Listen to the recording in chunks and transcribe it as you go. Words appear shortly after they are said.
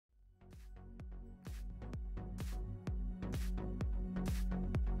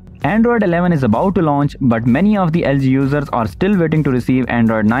Android 11 is about to launch, but many of the LG users are still waiting to receive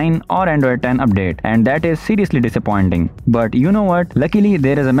Android 9 or Android 10 update, and that is seriously disappointing. But you know what? Luckily,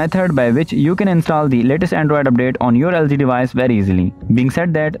 there is a method by which you can install the latest Android update on your LG device very easily. Being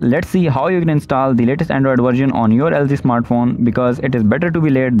said that, let's see how you can install the latest Android version on your LG smartphone, because it is better to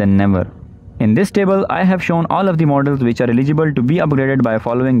be late than never. In this table, I have shown all of the models which are eligible to be upgraded by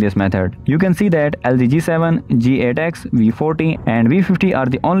following this method. You can see that LG G7, G8X, V40 and V50 are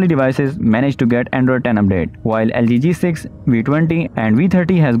the only devices managed to get Android 10 update, while LG G6, V20 and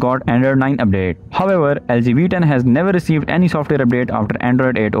V30 has got Android 9 update. However, LG V10 has never received any software update after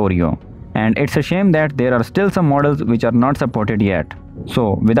Android 8 Oreo. And it's a shame that there are still some models which are not supported yet.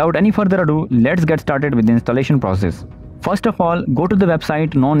 So, without any further ado, let's get started with the installation process. First of all, go to the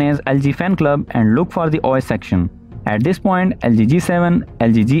website known as LG Fan Club and look for the OS section. At this point, LG G7,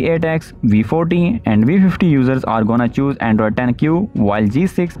 LG G8X, V40 and V50 users are gonna choose Android 10Q, while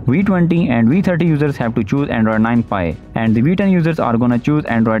G6, V20 and V30 users have to choose Android 9 Pie, and the V10 users are gonna choose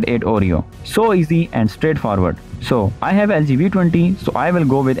Android 8 Oreo. So easy and straightforward. So, I have LG V20, so I will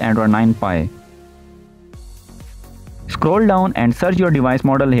go with Android 9 Pie. Scroll down and search your device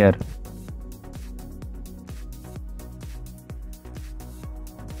model here.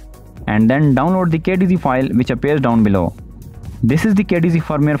 And then download the KDZ file which appears down below. This is the KDZ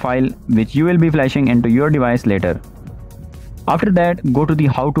firmware file which you will be flashing into your device later. After that, go to the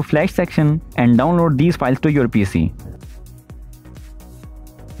How to Flash section and download these files to your PC.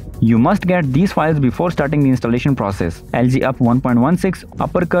 You must get these files before starting the installation process: LG Up 1.16,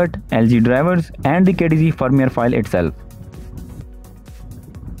 Uppercut, LG drivers and the KDZ firmware file itself.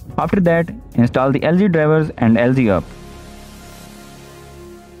 After that, install the LG drivers and LG Up.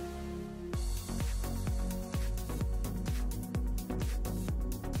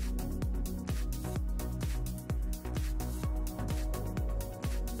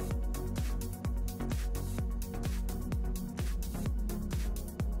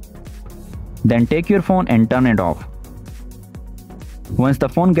 Then take your phone and turn it off. Once the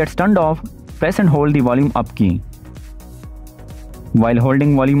phone gets turned off, press and hold the volume up key. While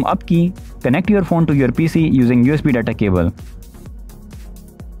holding volume up key, connect your phone to your PC using USB data cable.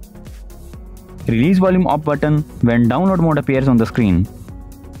 Release volume up button when download mode appears on the screen.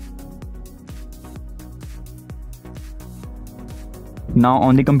 Now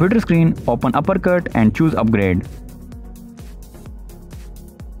on the computer screen, open Uppercut and choose Upgrade.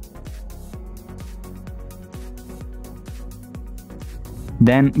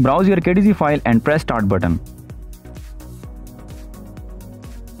 Then browse your KDZ file and press Start button.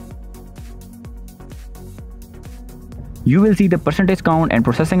 You will see the percentage count and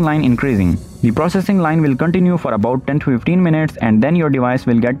processing line increasing. The processing line will continue for about 10 to 15 minutes and then your device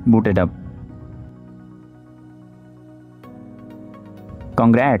will get booted up.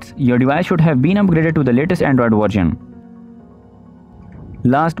 Congrats, your device should have been upgraded to the latest Android version.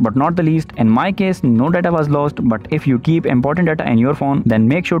 Last but not the least, in my case, no data was lost, but if you keep important data in your phone, then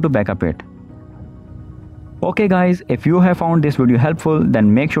make sure to backup it. Okay guys, if you have found this video helpful,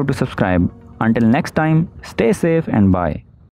 then make sure to subscribe. Until next time, stay safe and bye.